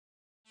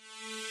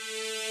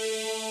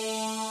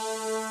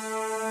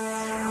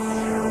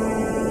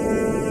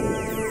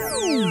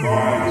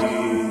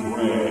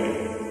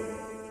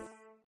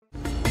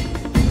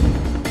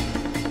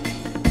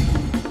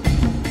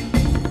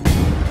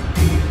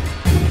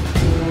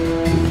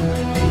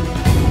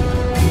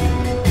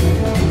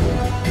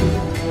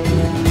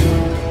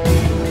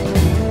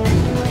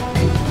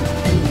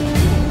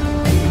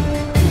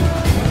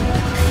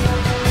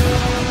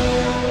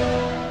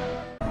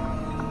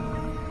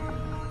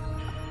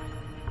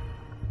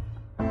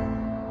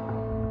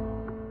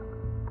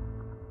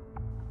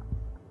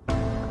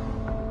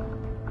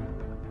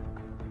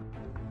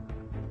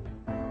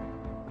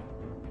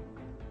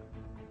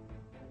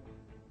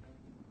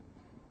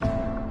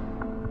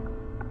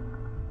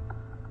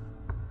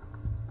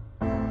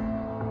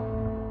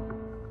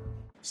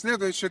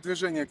Следующее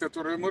движение,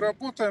 которое мы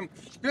работаем,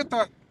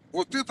 это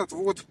вот этот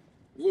вот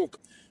лук.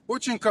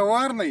 Очень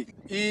коварный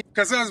и,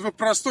 казалось бы,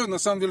 простой, на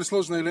самом деле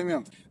сложный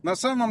элемент. На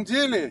самом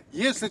деле,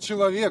 если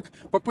человек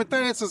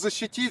попытается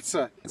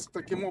защититься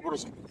таким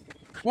образом,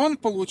 он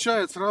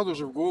получает сразу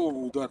же в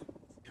голову удар.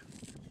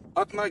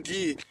 От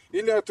ноги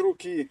или от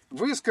руки.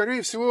 Вы,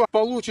 скорее всего,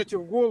 получите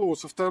в голову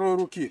со второй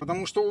руки,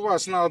 потому что у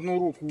вас на одну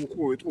руку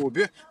уходят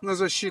обе на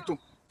защиту.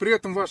 При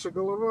этом ваша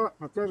голова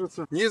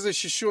окажется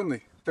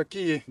незащищенной.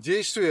 Такие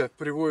действия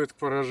приводят к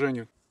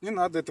поражению. Не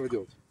надо этого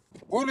делать.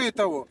 Более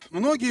того,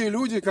 многие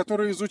люди,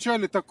 которые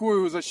изучали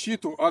такую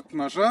защиту от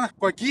ножа,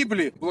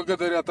 погибли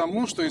благодаря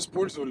тому, что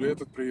использовали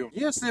этот прием.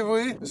 Если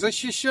вы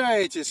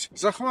защищаетесь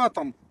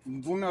захватом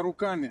двумя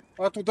руками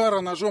от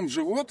удара ножом в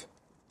живот,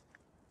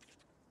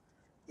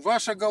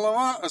 ваша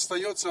голова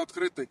остается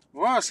открытой.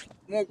 Вас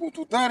могут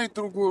ударить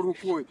другой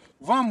рукой.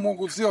 Вам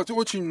могут сделать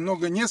очень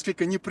много,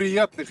 несколько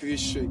неприятных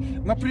вещей.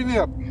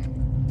 Например,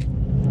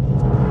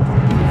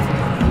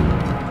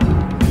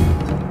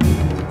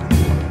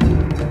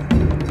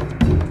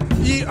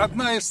 и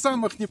одна из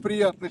самых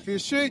неприятных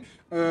вещей,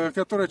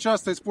 которая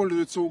часто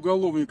используется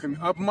уголовниками,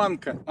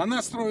 обманка.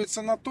 Она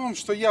строится на том,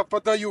 что я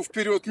подаю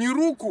вперед не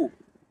руку,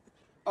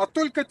 а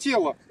только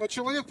тело. Но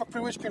человек по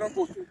привычке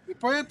работает. И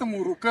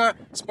поэтому рука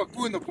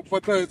спокойно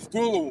попадает в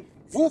голову,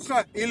 в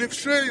ухо или в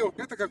шею.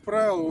 Это, как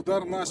правило,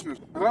 удар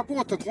насмерть.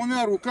 Работа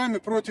двумя руками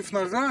против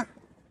ножа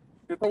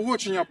 – это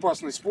очень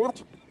опасный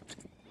спорт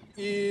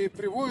и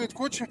приводит к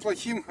очень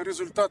плохим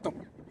результатам.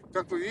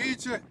 Как вы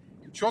видите,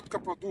 четко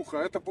под ухо.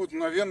 Это будет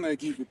мгновенная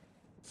гибель.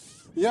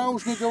 Я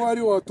уж не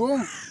говорю о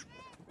том,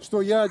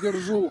 что я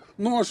держу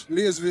нож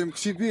лезвием к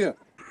себе.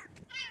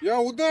 Я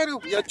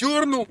ударил, я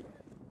дернул.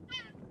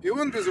 И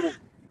он без рук.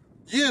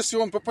 Если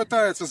он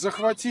попытается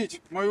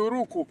захватить мою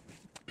руку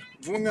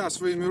двумя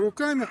своими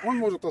руками, он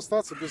может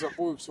остаться без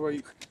обоих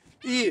своих.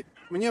 И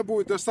мне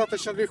будет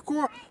достаточно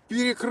легко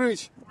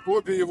перекрыть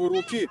обе его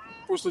руки,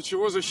 после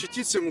чего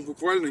защититься ему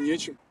буквально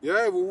нечем.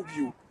 Я его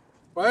убью.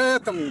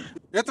 Поэтому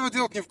этого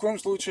делать ни в коем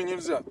случае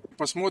нельзя.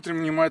 Посмотрим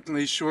внимательно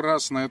еще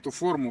раз на эту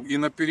форму и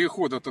на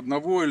переход от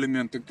одного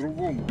элемента к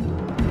другому.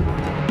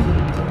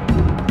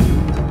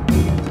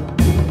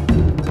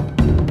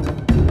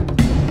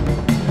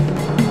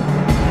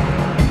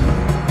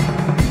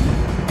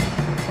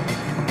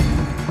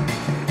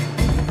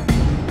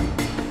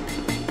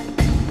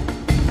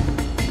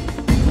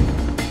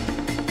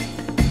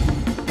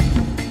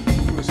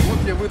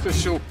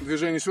 Вытащил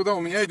движение сюда,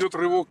 у меня идет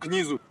рывок к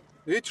низу.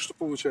 Видите, что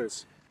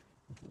получается?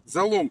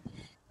 Залом,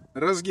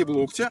 разгиб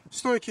локтя в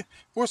стойке,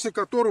 после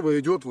которого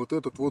идет вот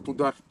этот вот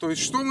удар. То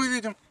есть, что мы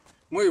видим?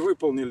 Мы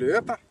выполнили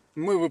это,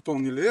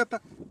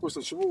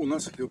 после чего у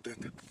нас идет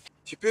это.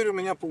 Теперь у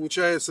меня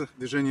получается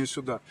движение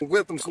сюда. В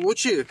этом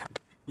случае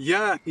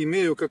я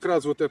имею как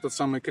раз вот этот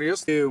самый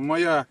крест, и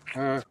моя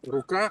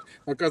рука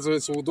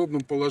оказывается в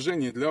удобном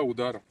положении для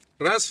удара.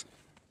 Раз,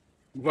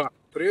 два.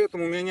 При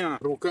этом у меня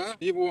рука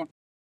его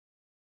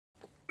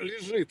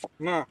лежит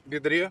на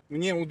бедре,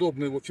 мне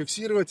удобно его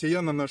фиксировать, и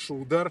я наношу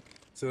удар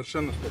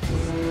совершенно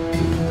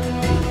спокойно.